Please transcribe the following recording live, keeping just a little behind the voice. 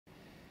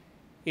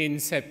In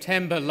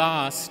September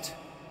last,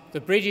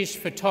 the British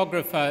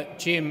photographer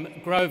Jim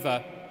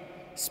Grover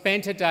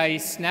spent a day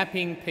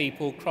snapping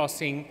people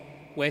crossing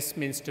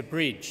Westminster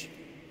Bridge.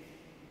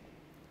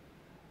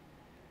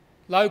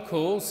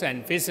 Locals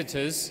and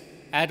visitors,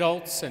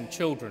 adults and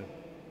children.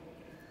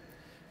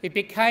 It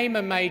became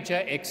a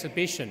major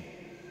exhibition.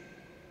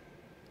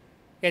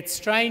 Yet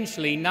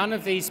strangely, none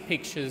of these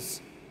pictures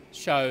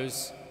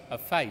shows a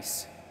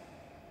face.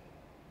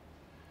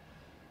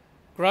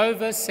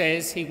 Grover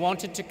says he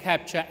wanted to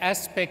capture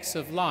aspects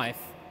of life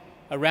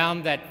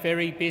around that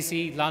very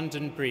busy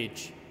London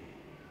bridge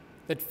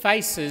that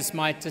faces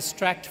might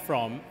distract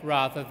from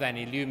rather than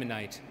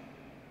illuminate.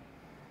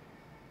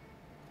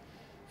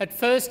 At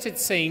first it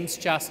seems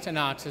just an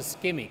artist's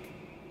gimmick.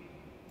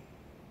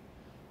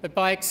 But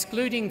by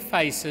excluding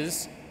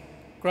faces,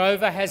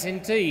 Grover has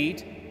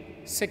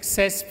indeed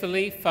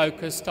successfully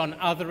focused on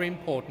other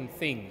important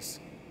things: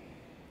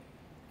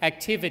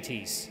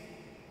 activities,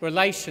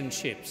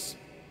 relationships,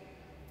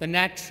 the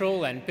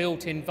natural and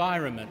built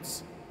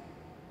environments,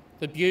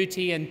 the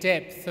beauty and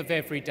depth of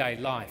everyday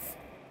life.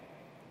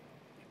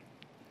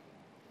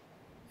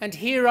 And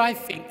here I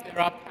think there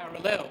are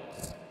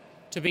parallels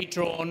to be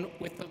drawn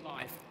with the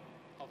life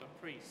of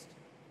a priest.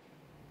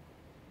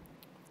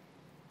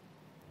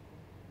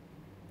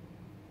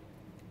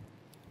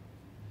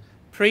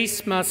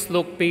 Priests must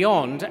look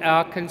beyond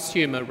our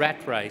consumer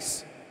rat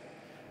race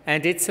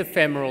and its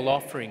ephemeral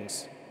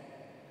offerings,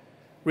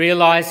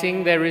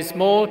 realising there is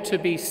more to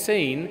be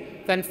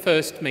seen than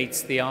first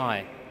meets the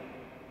eye.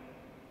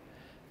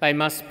 They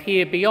must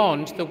peer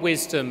beyond the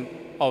wisdom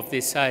of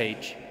this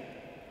age,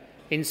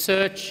 in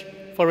search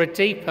for a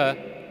deeper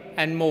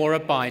and more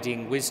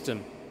abiding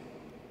wisdom.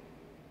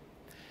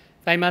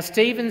 They must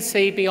even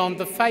see beyond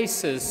the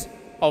faces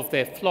of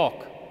their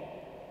flock,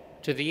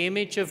 to the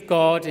image of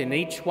God in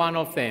each one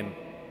of them,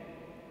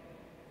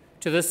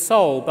 to the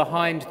soul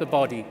behind the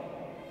body,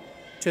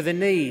 to the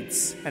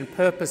needs and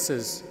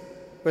purposes,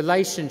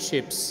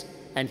 relationships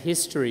and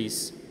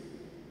histories,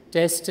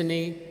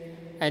 destiny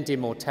and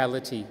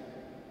immortality.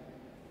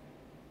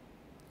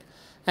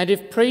 And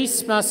if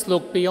priests must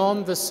look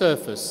beyond the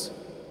surface,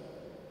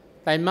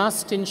 they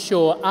must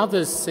ensure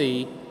others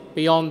see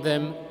beyond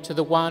them to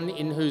the one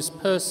in whose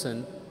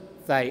person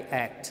they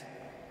act.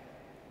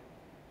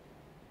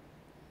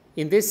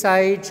 In this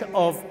age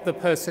of the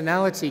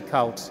personality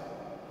cult,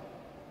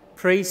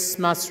 priests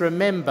must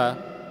remember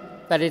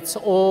that it's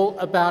all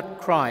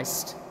about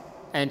Christ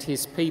and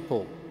his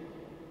people,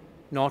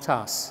 not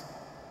us.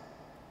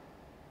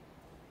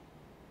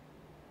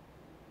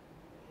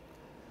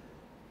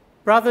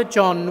 Brother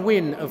John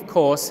Nguyen, of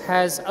course,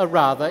 has a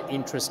rather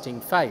interesting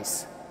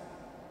face.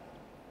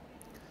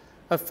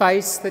 A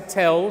face that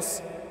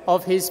tells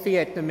of his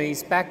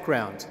Vietnamese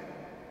background,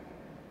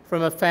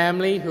 from a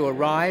family who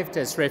arrived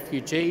as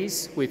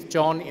refugees with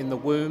John in the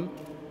womb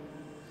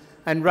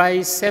and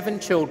raised 7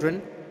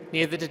 children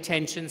near the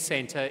detention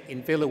centre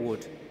in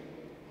Villawood.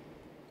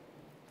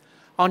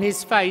 On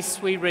his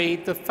face we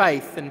read the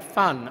faith and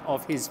fun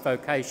of his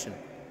vocation,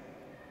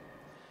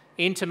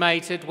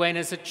 intimated when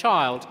as a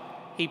child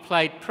he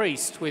played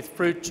priest with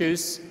fruit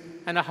juice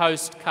and a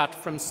host cut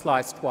from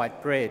sliced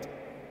white bread,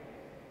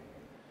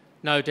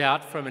 no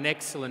doubt from an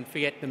excellent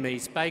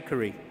Vietnamese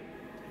bakery.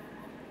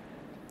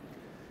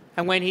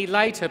 And when he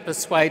later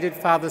persuaded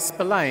Father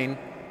Spillane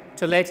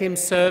to let him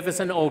serve as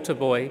an altar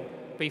boy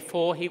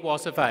before he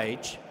was of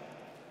age,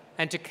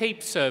 and to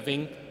keep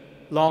serving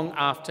long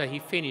after he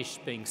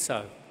finished being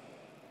so.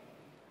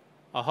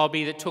 A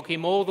hobby that took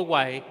him all the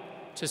way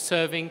to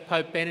serving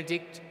Pope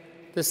Benedict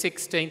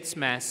XVI's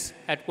Mass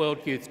at World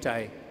Youth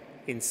Day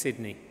in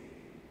Sydney.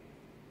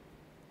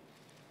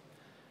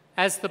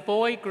 As the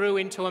boy grew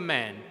into a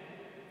man,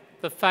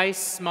 the face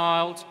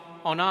smiled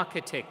on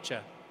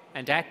architecture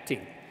and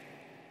acting.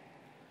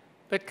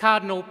 But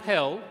Cardinal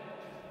Pell,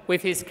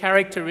 with his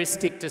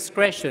characteristic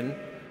discretion,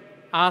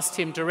 asked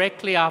him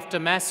directly after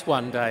Mass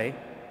one day,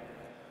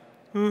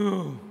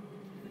 "Oh,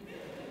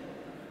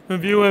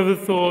 have you ever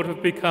thought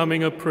of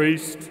becoming a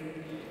priest?"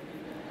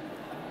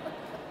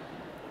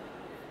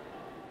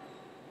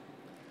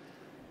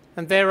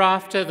 And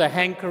thereafter the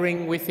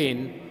hankering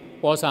within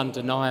was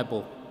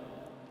undeniable.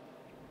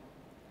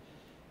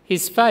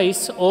 His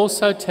face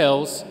also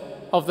tells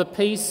of the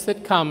peace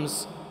that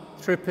comes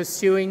through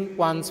pursuing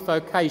one's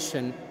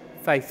vocation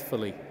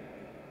faithfully.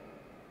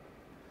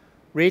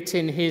 Writ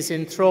in his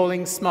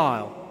enthralling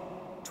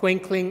smile,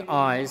 twinkling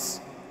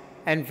eyes,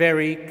 and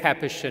very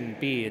Capuchin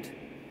beard.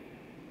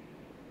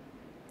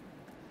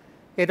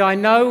 Yet I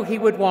know he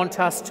would want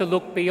us to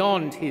look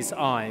beyond his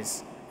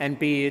eyes and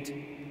beard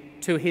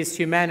to his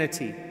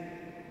humanity,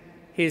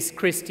 his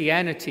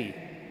Christianity,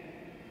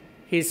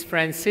 his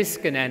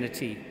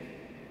Franciscananity,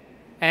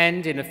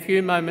 and in a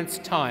few moments'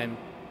 time,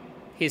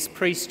 his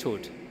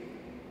priesthood,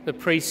 the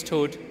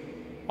priesthood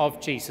of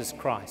Jesus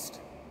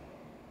Christ.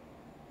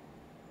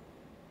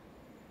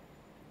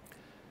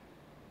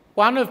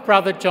 One of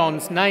Brother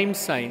John's name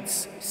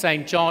saints,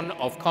 St. John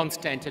of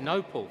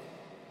Constantinople,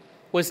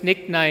 was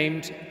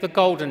nicknamed the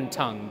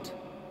Golden-Tongued,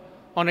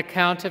 on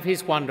account of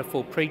his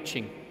wonderful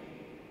preaching.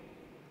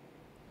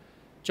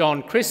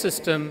 John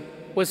Chrysostom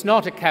was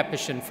not a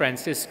Capuchin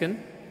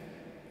Franciscan,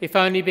 if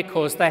only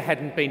because they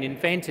hadn't been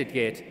invented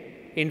yet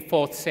in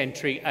 4th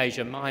century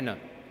Asia Minor.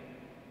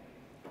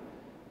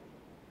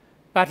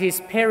 But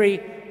his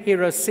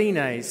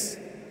Perihyrosines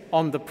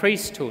on the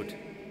priesthood,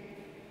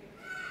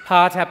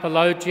 part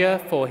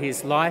apologia for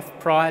his life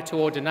prior to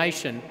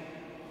ordination,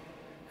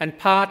 and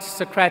part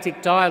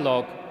Socratic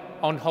dialogue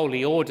on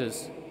holy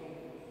orders,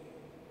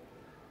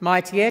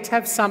 might yet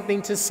have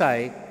something to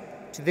say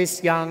to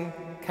this young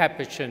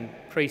Capuchin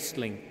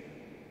priestling.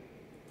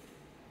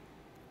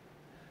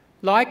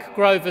 Like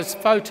Grover's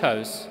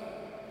photos,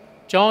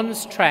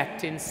 John's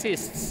tract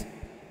insists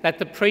that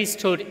the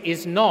priesthood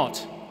is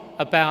not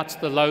about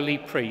the lowly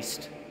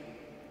priest,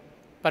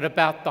 but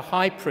about the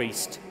high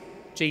priest,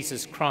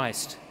 Jesus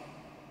Christ,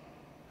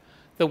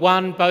 the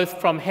one both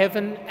from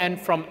heaven and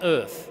from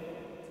earth,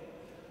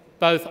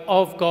 both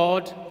of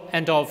God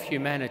and of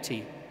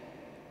humanity,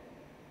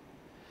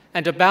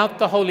 and about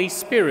the Holy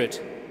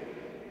Spirit,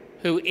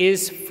 who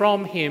is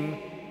from him,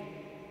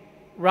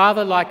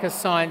 rather like a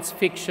science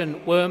fiction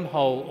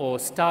wormhole or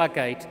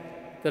stargate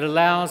that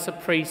allows a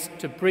priest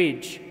to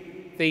bridge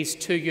these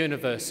two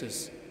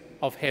universes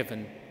of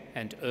heaven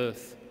and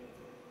earth.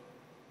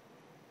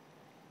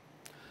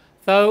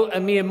 Though a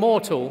mere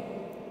mortal,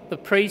 the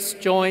priest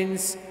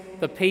joins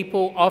the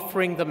people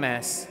offering the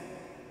Mass,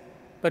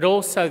 but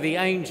also the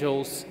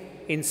angels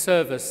in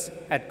service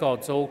at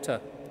God's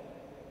altar.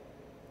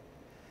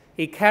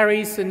 He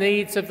carries the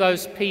needs of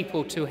those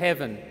people to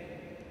heaven,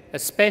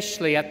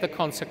 especially at the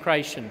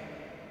consecration,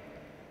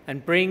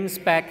 and brings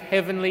back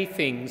heavenly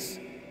things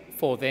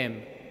for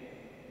them.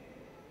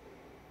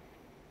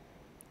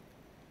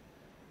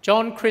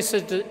 John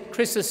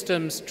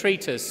Chrysostom's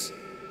treatise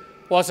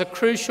was a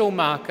crucial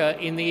marker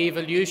in the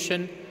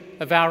evolution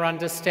of our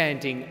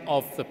understanding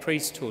of the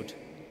priesthood.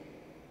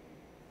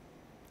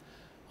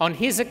 On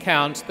his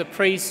account, the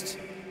priest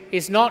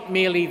is not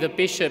merely the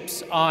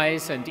bishop's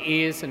eyes and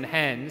ears and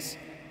hands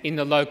in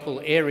the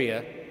local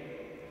area,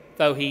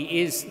 though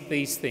he is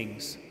these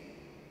things.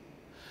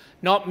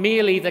 Not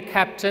merely the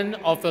captain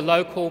of the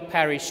local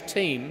parish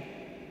team,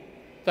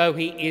 though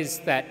he is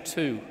that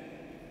too.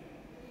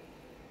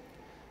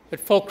 But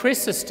for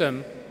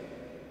Chrysostom,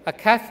 a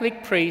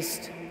Catholic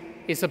priest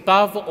is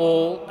above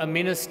all a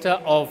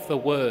minister of the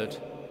Word,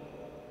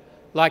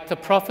 like the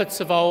prophets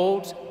of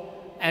old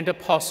and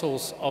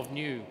apostles of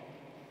new,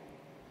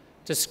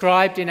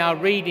 described in our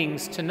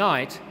readings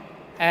tonight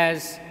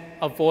as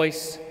a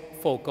voice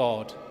for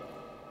God.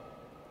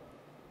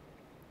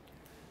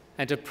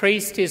 And a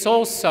priest is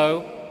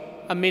also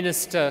a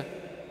minister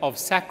of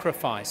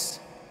sacrifice.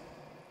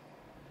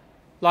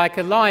 Like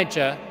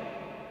Elijah,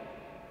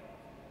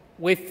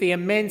 with the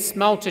immense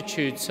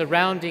multitude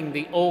surrounding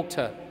the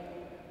altar,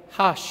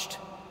 hushed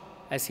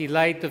as he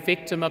laid the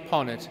victim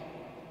upon it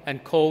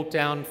and called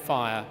down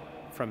fire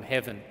from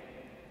heaven.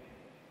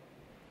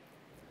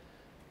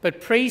 But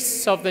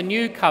priests of the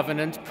new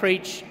covenant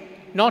preach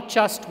not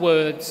just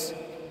words,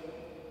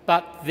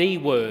 but the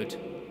Word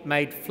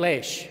made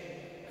flesh,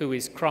 who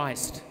is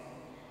Christ,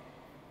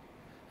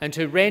 and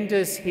who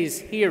renders his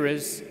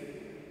hearers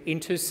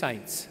into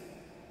saints.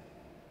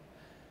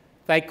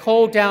 They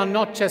call down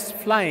not just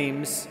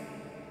flames,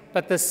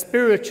 but the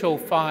spiritual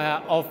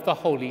fire of the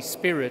Holy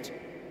Spirit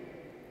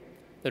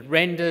that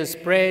renders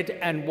bread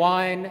and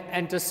wine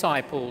and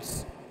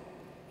disciples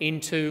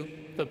into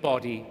the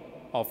body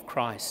of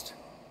Christ.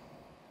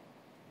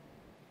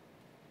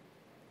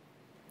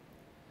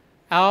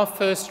 Our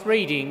first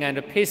reading and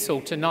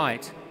epistle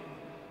tonight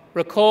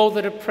recall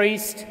that a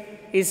priest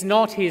is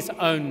not his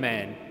own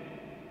man.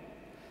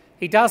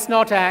 He does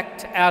not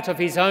act out of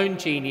his own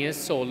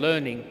genius or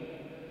learning,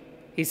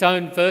 his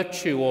own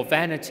virtue or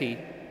vanity,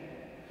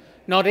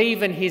 not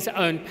even his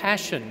own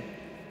passion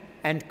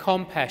and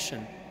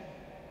compassion.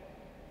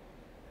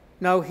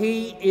 No,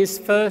 he is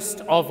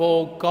first of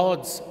all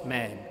God's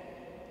man,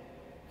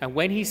 and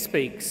when he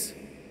speaks,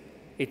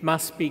 it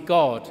must be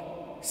God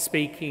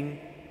speaking,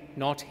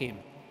 not him.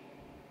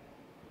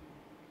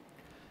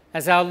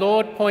 As our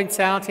Lord points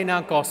out in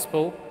our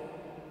Gospel,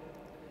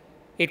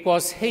 it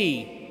was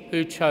he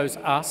who chose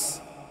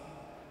us,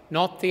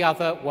 not the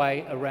other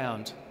way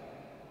around.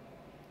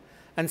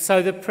 And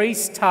so the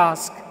priest's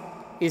task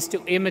is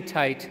to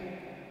imitate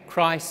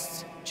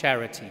Christ's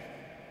charity.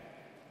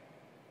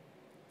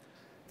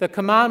 The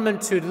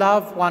commandment to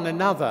love one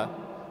another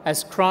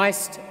as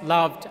Christ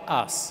loved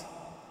us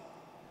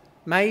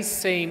may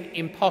seem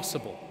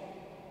impossible,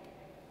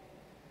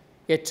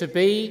 yet to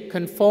be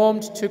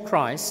conformed to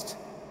Christ,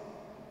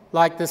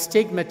 like the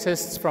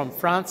stigmatists from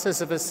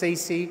Francis of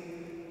Assisi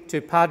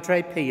to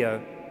Padre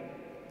Pio,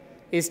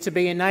 is to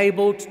be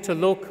enabled to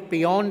look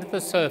beyond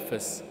the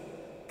surface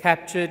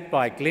captured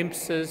by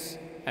glimpses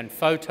and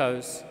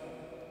photos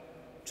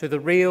to the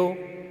real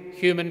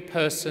human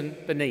person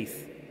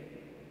beneath,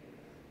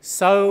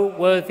 so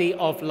worthy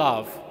of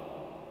love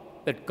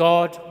that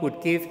God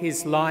would give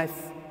his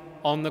life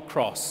on the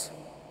cross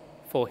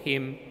for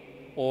him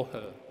or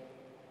her.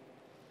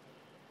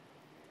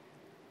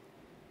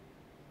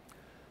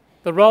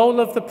 The role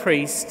of the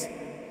priest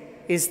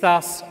is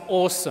thus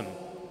awesome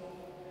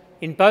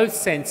in both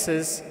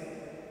senses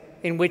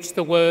in which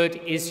the word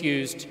is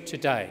used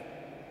today.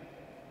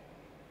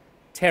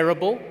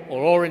 Terrible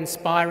or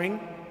awe-inspiring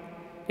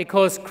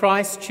because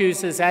Christ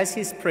chooses as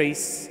his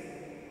priests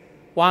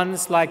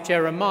ones like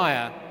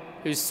Jeremiah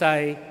who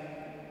say,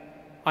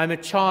 "I'm a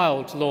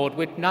child, Lord,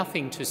 with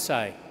nothing to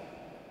say."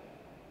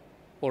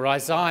 Or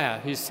Isaiah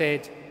who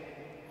said,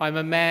 "I'm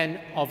a man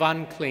of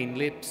unclean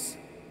lips."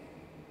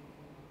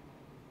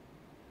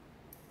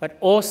 But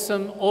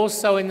awesome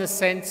also in the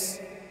sense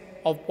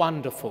of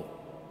wonderful,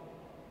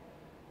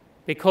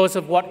 because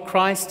of what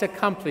Christ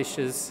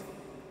accomplishes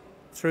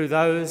through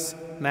those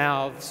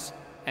mouths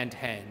and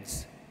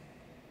hands.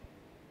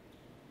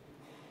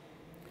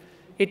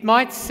 It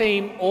might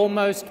seem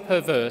almost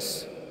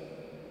perverse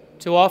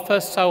to offer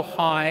so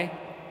high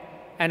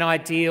an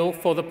ideal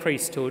for the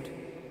priesthood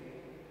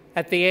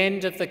at the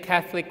end of the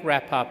Catholic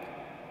wrap-up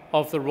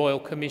of the Royal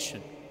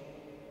Commission.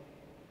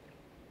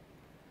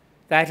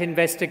 That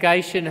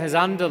investigation has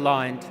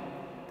underlined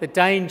the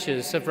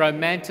dangers of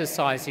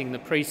romanticising the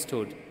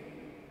priesthood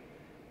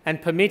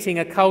and permitting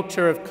a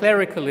culture of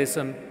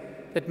clericalism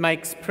that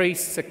makes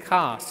priests a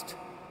caste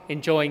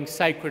enjoying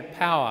sacred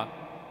power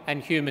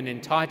and human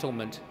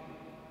entitlement,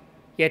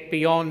 yet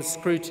beyond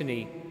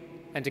scrutiny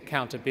and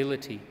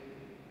accountability.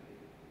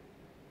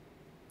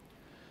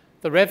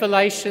 The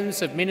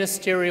revelations of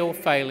ministerial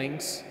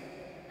failings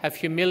have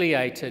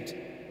humiliated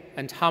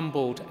and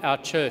humbled our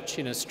Church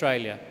in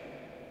Australia,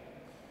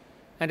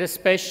 and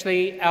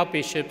especially our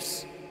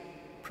bishops,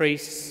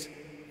 priests,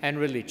 and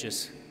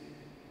religious.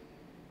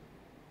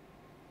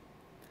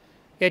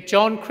 Yet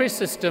John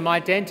Chrysostom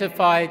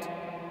identified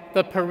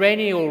the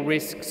perennial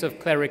risks of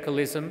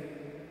clericalism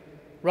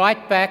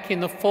right back in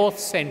the 4th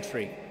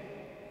century,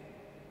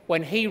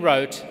 when he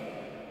wrote,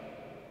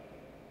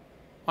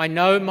 "I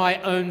know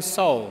my own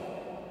soul,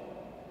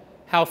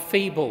 how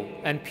feeble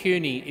and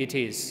puny it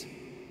is.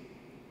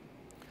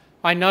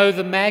 I know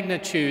the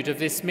magnitude of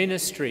this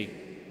ministry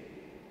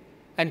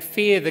and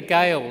fear the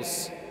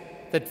gales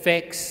that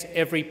vex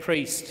every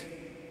priest.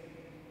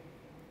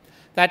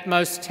 That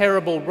most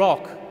terrible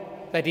rock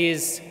that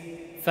is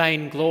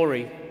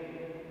vainglory,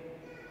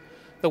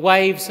 the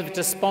waves of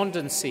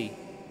despondency,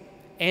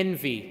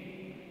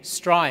 envy,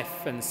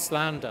 strife and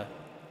slander,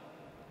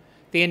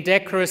 the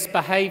indecorous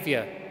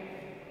behaviour,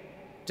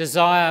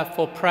 desire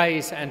for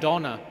praise and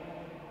honour,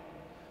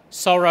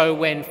 sorrow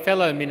when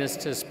fellow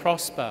ministers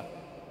prosper,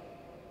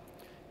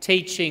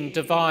 teaching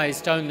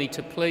devised only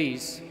to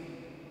please,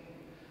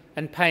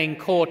 and paying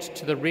court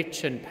to the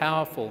rich and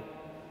powerful,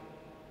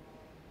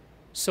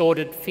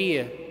 sordid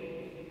fear,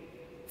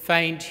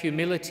 feigned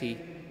humility,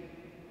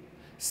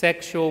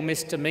 sexual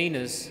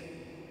misdemeanours,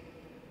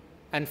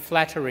 and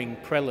flattering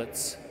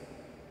prelates."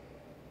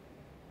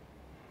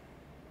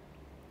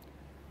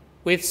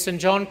 With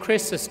St. John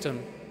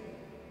Chrysostom,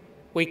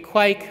 we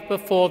quake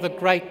before the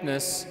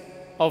greatness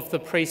of the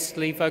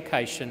priestly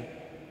vocation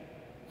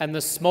and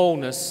the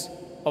smallness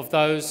of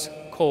those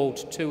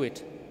called to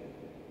it.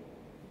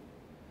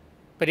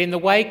 But in the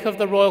wake of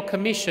the Royal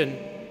Commission,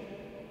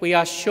 we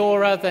are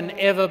surer than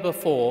ever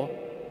before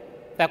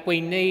that we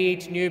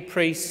need new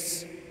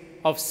priests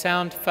of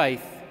sound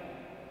faith,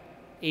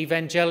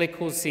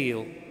 evangelical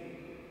zeal,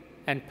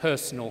 and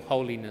personal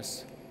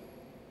holiness.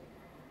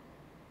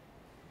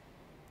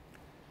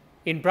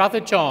 In Brother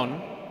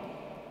John,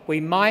 we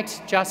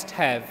might just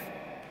have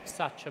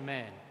such a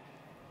man.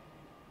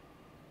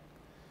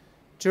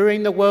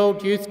 During the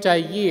World Youth Day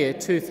year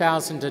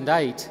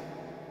 2008,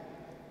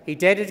 he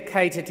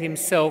dedicated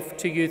himself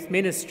to youth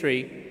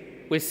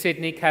ministry with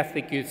Sydney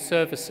Catholic Youth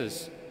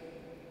Services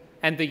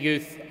and the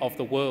youth of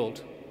the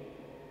world.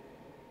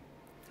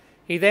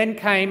 He then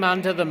came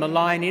under the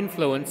malign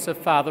influence of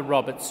Father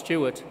Robert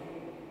Stewart,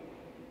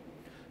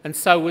 and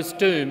so was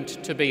doomed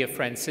to be a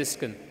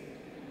Franciscan.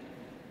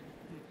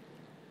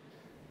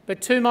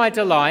 But to my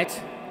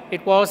delight,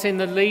 it was in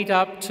the lead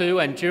up to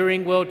and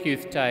during World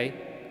Youth Day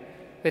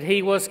that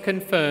he was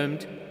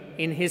confirmed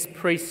in his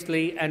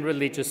priestly and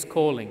religious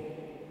calling.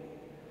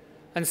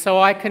 And so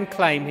I can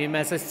claim him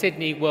as a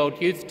Sydney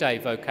World Youth Day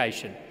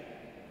vocation,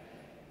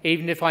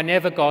 even if I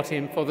never got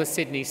him for the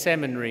Sydney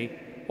Seminary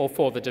or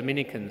for the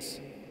Dominicans.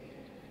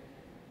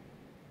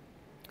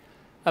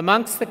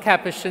 Amongst the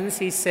Capuchins,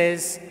 he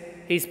says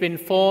he's been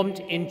formed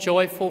in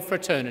joyful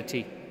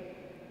fraternity,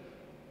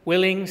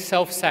 willing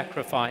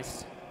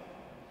self-sacrifice,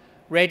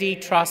 ready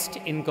trust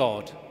in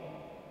God.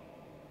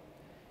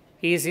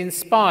 He is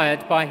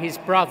inspired by his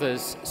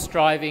brothers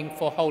striving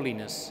for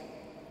holiness,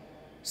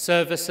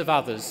 service of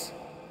others,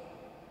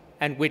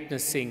 and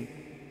witnessing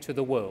to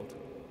the world.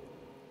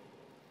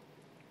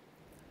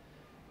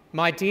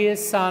 My dear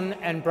son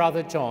and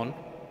brother John,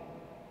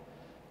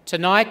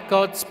 tonight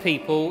God's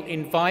people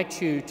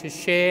invite you to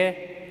share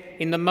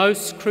in the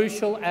most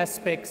crucial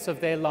aspects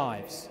of their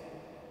lives: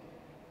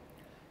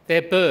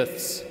 their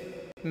births,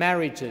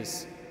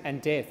 marriages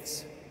and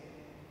deaths,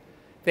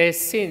 their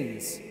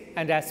sins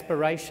and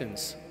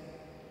aspirations,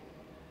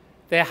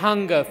 their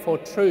hunger for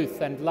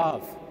truth and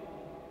love,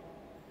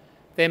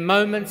 They're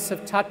moments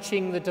of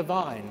touching the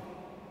divine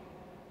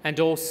and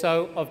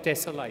also of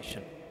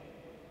desolation.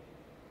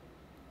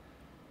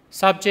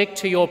 Subject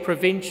to your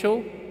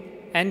provincial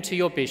and to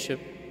your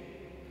bishop,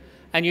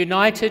 and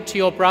united to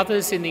your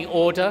brothers in the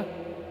order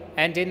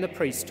and in the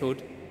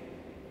priesthood,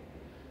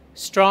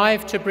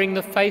 strive to bring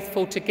the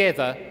faithful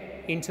together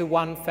into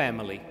one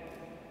family.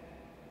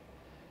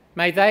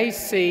 May they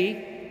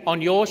see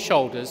on your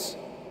shoulders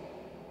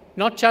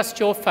not just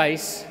your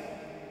face,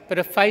 but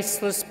a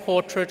faceless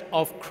portrait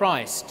of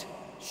Christ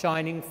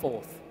shining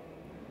forth.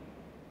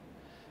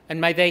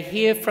 And may they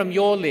hear from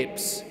your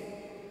lips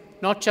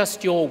not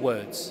just your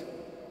words,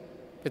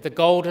 but the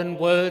golden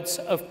words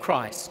of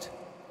Christ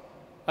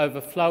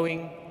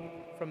overflowing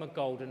from a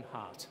golden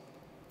heart.